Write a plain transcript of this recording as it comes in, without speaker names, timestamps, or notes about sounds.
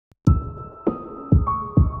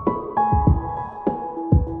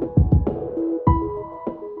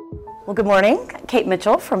Well, good morning. Kate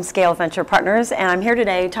Mitchell from Scale Venture Partners, and I'm here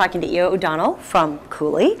today talking to Io O'Donnell from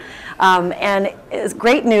Cooley. And it's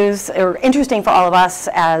great news, or interesting for all of us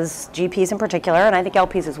as GPs in particular, and I think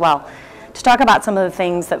LPs as well, to talk about some of the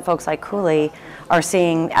things that folks like Cooley are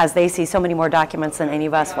seeing as they see so many more documents than any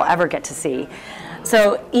of us will ever get to see.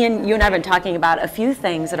 So, Ian, you and I have been talking about a few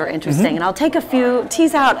things that are interesting, and I'll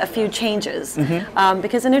tease out a few changes,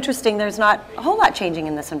 because there's not a whole lot changing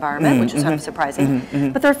in this environment, which is kind of surprising,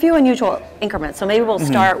 but there are a few unusual increments. So maybe we'll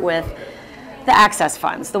start with the access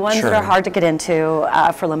funds, the ones that are hard to get into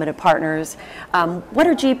for limited partners. What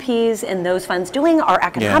are GPs in those funds doing? Are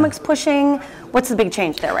economics pushing? What's the big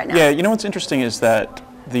change there right now? Yeah, you know what's interesting is that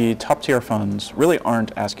the top tier funds really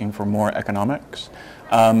aren't asking for more economics.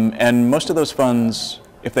 And most of those funds,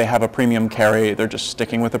 if they have a premium carry, they're just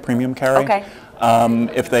sticking with a premium carry. Okay.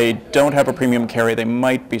 If they don't have a premium carry, they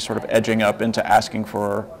might be sort of edging up into asking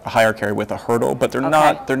for a higher carry with a hurdle, but they're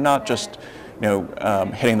not just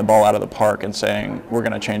hitting the ball out of the park and saying we're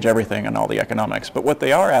going to change everything and all the economics. But what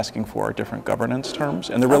they are asking for are different governance terms,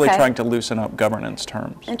 and they're really trying to loosen up governance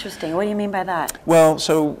terms. Interesting. What do you mean by that? Well,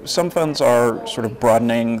 so some funds are sort of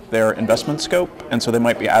broadening their investment scope, and so they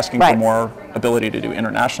might be asking for more ability to do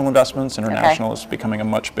international investments. International is becoming a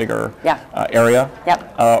much bigger area.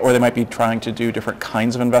 Or they might be trying to do different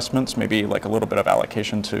kinds of investments, maybe like a little bit of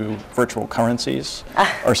allocation to virtual currencies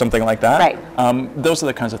or something like that. Those are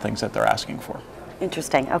the kinds of things that they're asking for.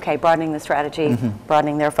 Interesting. Okay, broadening the strategy,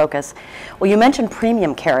 broadening their focus. Well, you mentioned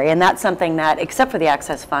premium carry, and that's something that, except for the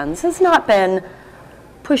access funds, has not been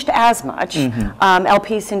pushed as much.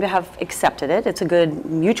 LPs seem to have accepted it. It's a good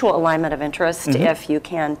mutual alignment of interest if you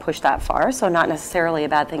can push that far, so not necessarily a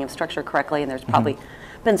bad thing if structured correctly, and there's probably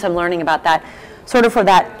been some learning about that. Sort of for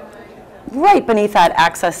that, right beneath that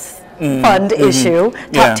access fund issue,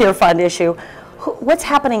 top tier fund issue, what's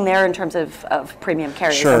happening there in terms of premium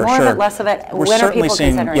carry? Is there more of it, less of it? When are people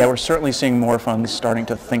considering it? We're certainly seeing more funds starting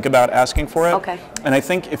to think about asking for it. And I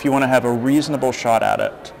think if you want to have a reasonable shot at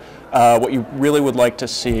it, what you really would like to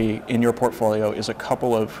see in your portfolio is a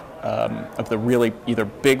couple of the really either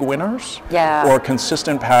big winners or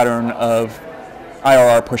consistent pattern of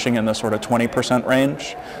IRR pushing in the sort of 20%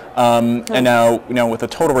 range. And now, with a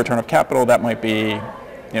total return of capital, that might be,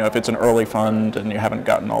 if it's an early fund and you haven't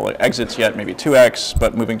gotten all the exits yet, maybe 2x,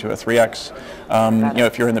 but moving to a 3x.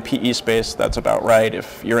 If you're in the PE space, that's about right.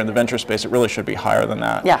 If you're in the venture space, it really should be higher than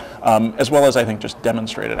that. As well as, I think, just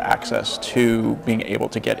demonstrated access to being able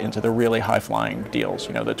to get into the really high-flying deals,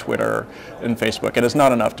 the Twitter and Facebook. And it's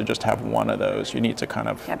not enough to just have one of those. You need to kind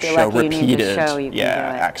of show repeated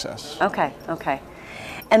access. Okay.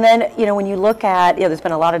 And then, when you look at, there's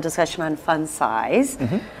been a lot of discussion on fund size.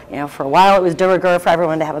 For a while it was de rigueur for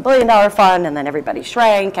everyone to have $1 billion fund, and then everybody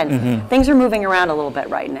shrank, and things are moving around a little bit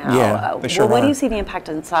right now. They sure what do you see the impact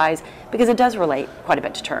on size? Because it does relate quite a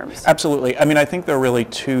bit to terms. Absolutely. I mean, I think there are really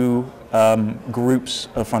two groups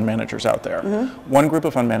of fund managers out there. One group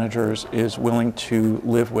of fund managers is willing to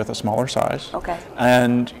live with a smaller size.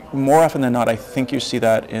 And more often than not, I think you see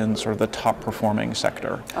that in sort of the top performing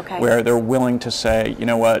sector, where they're willing to say, you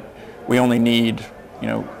know what, we only need,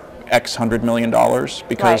 X $100 million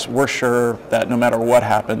because we're sure that no matter what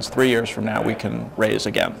happens, 3 years from now, we can raise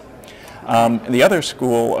again. The other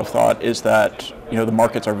school of thought is that the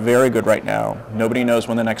markets are very good right now. Nobody knows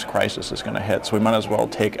when the next crisis is going to hit, so we might as well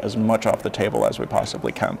take as much off the table as we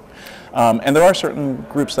possibly can. And there are certain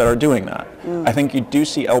groups that are doing that. I think you do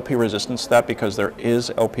see LP resistance to that because there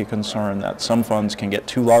is LP concern that some funds can get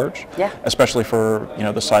too large, especially for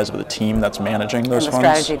the size of the team that's managing those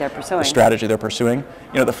funds. The strategy they're pursuing.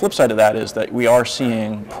 The flip side of that is that we are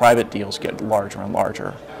seeing private deals get larger and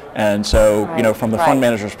larger. And so, from the fund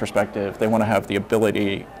manager's perspective, they want to have the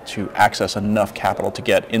ability to access enough capital to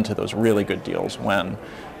get into those really good deals when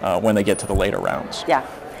they get to the later rounds.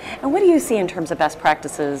 And what do you see in terms of best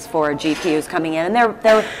practices for GPUs coming in? And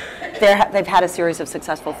they've had a series of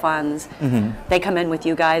successful funds. They come in with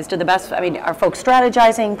you guys. Are folks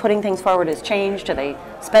strategizing, putting things forward has changed? Do they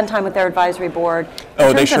spend time with their advisory board?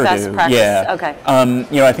 They sure do.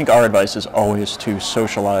 I think our advice is always to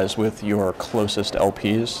socialize with your closest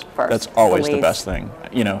LPs. That's always the best thing.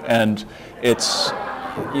 And it's,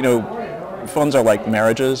 funds are like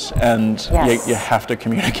marriages, and you have to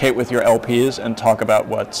communicate with your LPs and talk about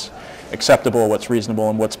what's acceptable, what's reasonable,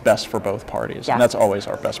 and what's best for both parties. And that's always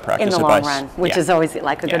our best practice advice. In the long run, which is always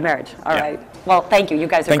like a good marriage. All right. Well, thank you. You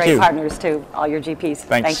guys are great partners to all your GPs.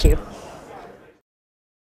 Thanks. Thank you.